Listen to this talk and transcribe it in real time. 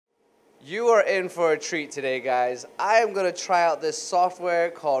You are in for a treat today, guys. I am going to try out this software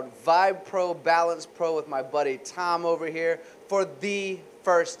called VibePro Balance Pro with my buddy Tom over here for the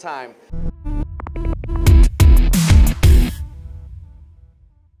first time.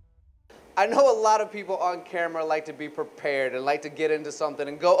 I know a lot of people on camera like to be prepared and like to get into something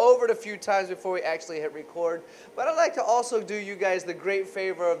and go over it a few times before we actually hit record, but I'd like to also do you guys the great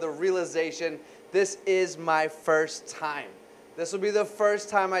favor of the realization this is my first time. This will be the first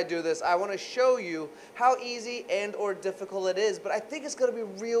time I do this. I want to show you how easy and or difficult it is, but I think it's going to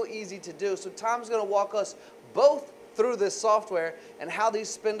be real easy to do. So Tom's going to walk us both through this software and how these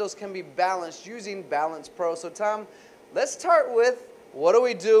spindles can be balanced using Balance Pro. So Tom, let's start with what do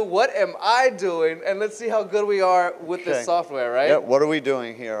we do? What am I doing? And let's see how good we are with this software, right? Yeah, what are we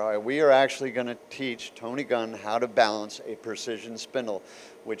doing here? All right, we are actually going to teach Tony Gunn how to balance a precision spindle,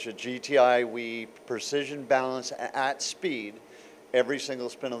 which at GTI we precision balance at speed every single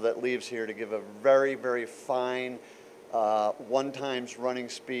spindle that leaves here to give a very, very fine one times running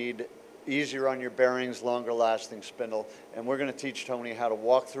speed, easier on your bearings, longer lasting spindle. And we're going to teach Tony how to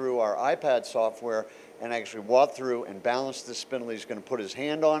walk through our iPad software and actually walk through and balance this spindle. He's going to put his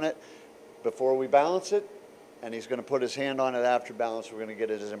hand on it before we balance it, and he's going to put his hand on it after balance. We're going to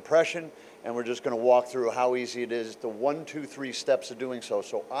get his impression, and we're just going to walk through how easy it is, the 1, 2, 3 steps of doing so.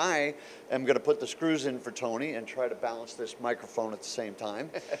 So I am going to put the screws in for Tony and try to balance this microphone at the same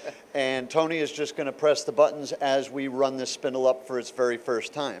time. And Tony is just going to press the buttons as we run this spindle up for its very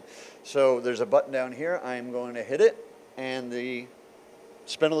first time. So there's a button down here. I am going to hit it, and the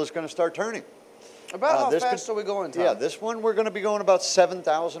spindle is going to start turning. About how fast are we going, Tom? Yeah, this one we're going to be going about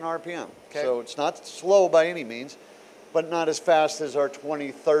 7,000 RPM. Okay. So it's not slow by any means, but not as fast as our 20,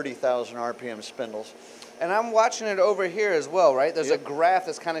 30,000 RPM spindles. And I'm watching it over here as well, right? There's a graph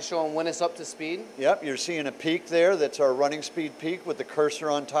that's kind of showing when it's up to speed. Yep, you're seeing a peak there. That's our running speed peak with the cursor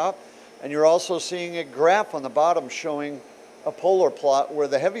on top. And you're also seeing a graph on the bottom showing a polar plot where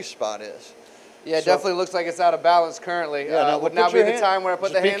the heavy spot is. Yeah, it definitely looks like it's out of balance currently. Yeah, would now be the time where I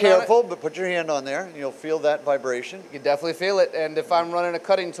put the hand on it? Be careful, but put your hand on there and you'll feel that vibration. You can definitely feel it. And if I'm running a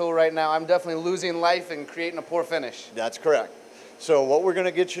cutting tool right now, I'm definitely losing life and creating a poor finish. That's correct. So what we're going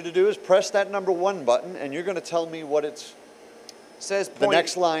to get you to do is press that number 1 button, and you're going to tell me what it's the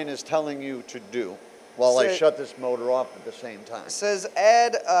next line is telling you to do while I shut this motor off at the same time. It says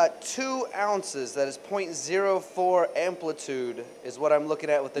add 2 ounces, that is 0.04 amplitude is what I'm looking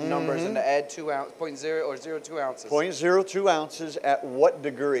at with the numbers, and to add 2 ounces, 0.02 ounces. 0.02 ounces at what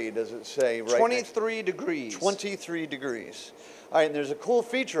degree does it say right 23 degrees. 23 degrees. All right, and there's a cool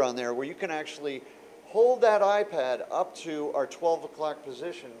feature on there where you can actually hold that iPad up to our 12 o'clock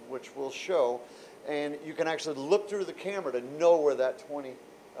position, which will show, and you can actually look through the camera to know where that 20,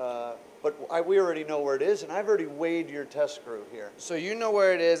 but we already know where it is, and I've already weighed your test screw here. So you know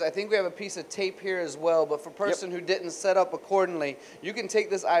where it is. I think we have a piece of tape here as well, but for a person who didn't set up accordingly, you can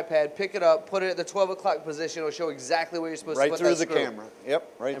take this iPad, pick it up, put it at the 12 o'clock position. It'll show exactly where you're supposed to put that screw. Right through the camera.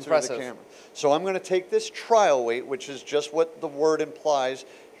 Yep, right through the camera. So I'm going to take this trial weight, which is just what the word implies,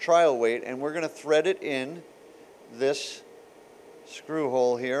 trial weight, and we're going to thread it in this screw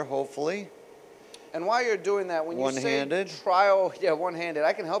hole here, hopefully. And while you're doing that, when you say trial, one-handed,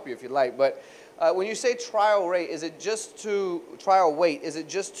 I can help you if you'd like, but when you say trial rate, is it just to, trial weight, is it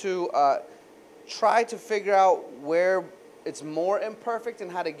just to try to figure out where it's more imperfect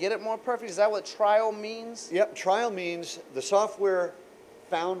and how to get it more perfect? Is that what trial means? Yep, trial means the software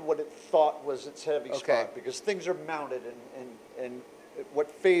found what it thought was its heavy spot, because things are mounted and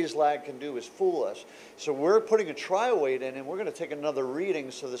what phase lag can do is fool us. So we're putting a trial weight in, and we're going to take another reading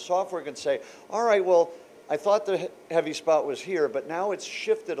so the software can say, all right, well, I thought the heavy spot was here, but now it's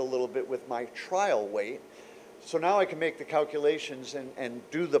shifted a little bit with my trial weight. So now I can make the calculations and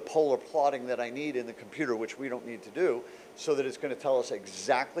do the polar plotting that I need in the computer, which we don't need to do, so that it's going to tell us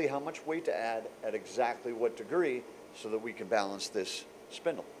exactly how much weight to add at exactly what degree so that we can balance this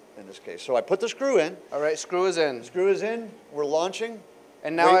spindle in this case. So I put the screw in. All right, screw is in. Screw is in. We're launching.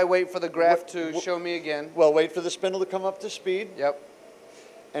 And now I wait for the graph to show me again. Well, wait for the spindle to come up to speed. Yep.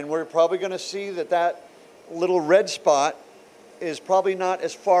 And we're probably going to see that that little red spot is probably not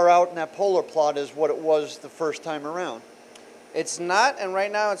as far out in that polar plot as what it was the first time around. It's not, and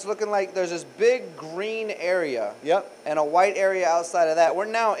right now it's looking like there's this big green area. Yep. And a white area outside of that. We're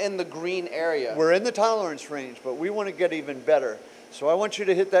now in the green area. We're in the tolerance range, but we want to get even better. So I want you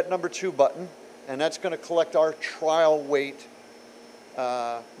to hit that number 2 button, and that's going to collect our trial weight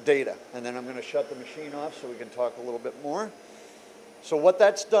data. And then I'm going to shut the machine off so we can talk a little bit more. So what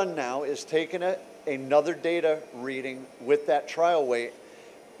that's done now is taken another data reading with that trial weight.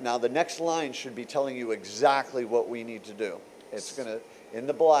 Now the next line should be telling you exactly what we need to do. It's going to In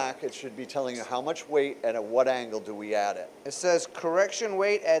the black, it should be telling you how much weight and at what angle do we add it. It says correction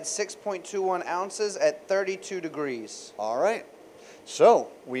weight at 6.21 ounces at 32 degrees. All right. So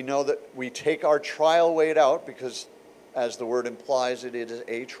we know that we take our trial weight out because, as the word implies, it is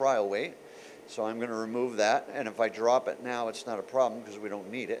a trial weight. So I'm going to remove that. And if I drop it now, it's not a problem because we don't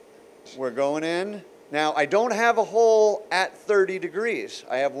need it. We're going in. Now, I don't have a hole at 30 degrees.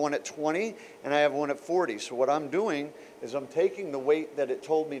 I have one at 20 and I have one at 40. So what I'm doing is I'm taking the weight that it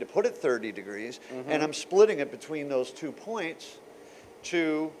told me to put at 30 degrees and I'm splitting it between those 2 points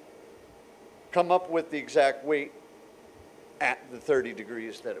to come up with the exact weight at the 30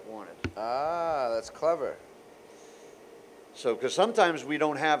 degrees that it wanted. Ah, that's clever. So, because sometimes we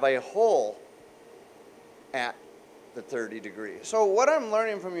don't have a hole at the 30 degrees. So what I'm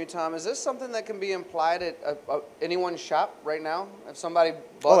learning from you, Tom, is this something that can be applied at anyone's shop right now? If somebody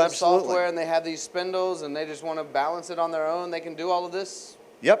bought the software and they have these spindles and they just want to balance it on their own, they can do all of this?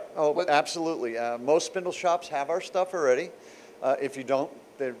 Yep, absolutely. Most spindle shops have our stuff already. If you don't,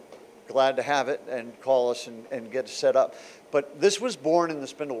 they're glad to have it and call us and get it set up. But this was born in the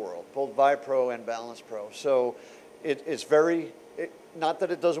spindle world, both VibePro and Balance Pro. So it's very, not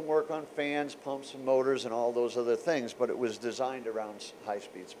that it doesn't work on fans, pumps, and motors and all those other things, but it was designed around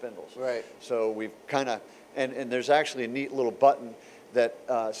high-speed spindles. Right. So we've kind of, and there's actually a neat little button that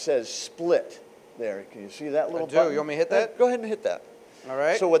says split there. Can you see that little button? You want me to hit that? Go ahead and hit that. All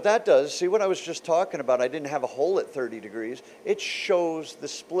right. So what that does, see what I was just talking about, I didn't have a hole at 30 degrees. It shows the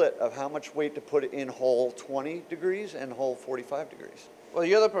split of how much weight to put in hole 20 degrees and hole 45 degrees. Well,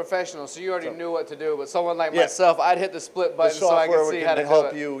 you're the professional, so you already knew what to do. But someone like myself, I'd hit the split button so I could see how to do it. The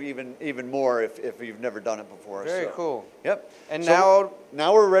software can help you even more if you've never done it before. Very cool. Yep. And so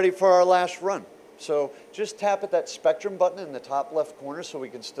now we're ready for our last run. So just tap at that spectrum button in the top left corner so we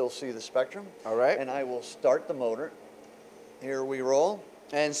can still see the spectrum. All right. And I will start the motor. Here we roll.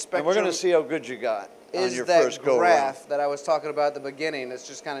 And spectrum we're going to see how good you got on your first go-around. Is that graph that I was talking about at the beginning. It's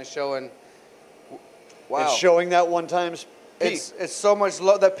just kind of showing, wow. It's showing that one times peak. It's so much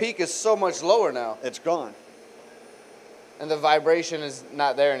low. The peak is so much lower now. It's gone. And the vibration is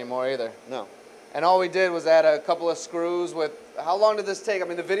not there anymore either. No. And all we did was add a couple of screws with, how long did this take? I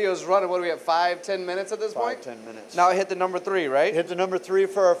mean, the video's running, what do we have, 5-10 minutes at this point? 5-10 minutes. Now I hit the number 3, right? Hit the number 3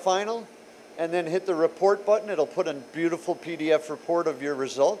 for our final, and then hit the report button. It'll put a beautiful PDF report of your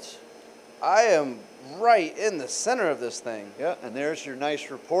results. I am right in the center of this thing. Yeah, and there's your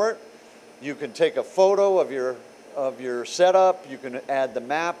nice report. You can take a photo of your setup. You can add the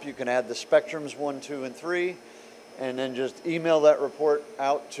map. You can add the spectrums 1, 2, and 3. And then just email that report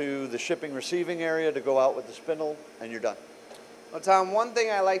out to the shipping receiving area to go out with the spindle, and you're done. Well, Tom, one thing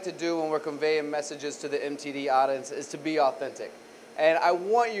I like to do when we're conveying messages to the MTD audience is to be authentic. And I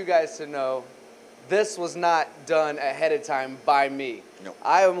want you guys to know this was not done ahead of time by me. No.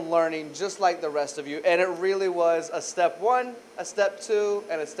 I am learning just like the rest of you, and it really was a step 1, a step 2,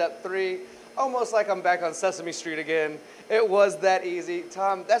 and a step 3. Almost like I'm back on Sesame Street again. It was that easy.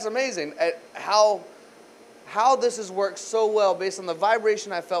 Tom, that's amazing. How this has worked so well based on the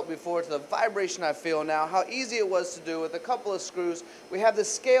vibration I felt before to the vibration I feel now, how easy it was to do with a couple of screws. We have the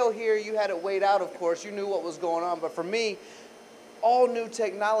scale here. You had it weighed out, of course. You knew what was going on. But for me, all new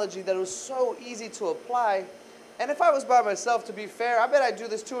technology that was so easy to apply. And if I was by myself, to be fair, I bet I'd do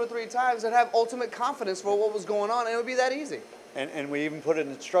this 2 or 3 times and have ultimate confidence for what was going on, and it would be that easy. And we even put an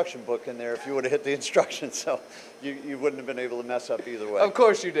instruction book in there if you would have hit the instructions, so you wouldn't have been able to mess up either way. Of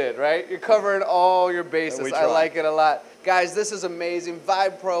course you did, right? You're covering all your bases. I like it a lot. Guys, this is amazing.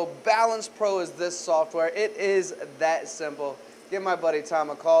 VibePro, Balance Pro is this software. It is that simple. Give my buddy Tom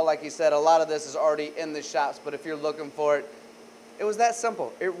a call. Like he said, a lot of this is already in the shops, but if you're looking for it, it was that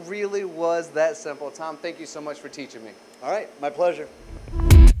simple. It really was that simple. Tom, thank you so much for teaching me. All right, my pleasure.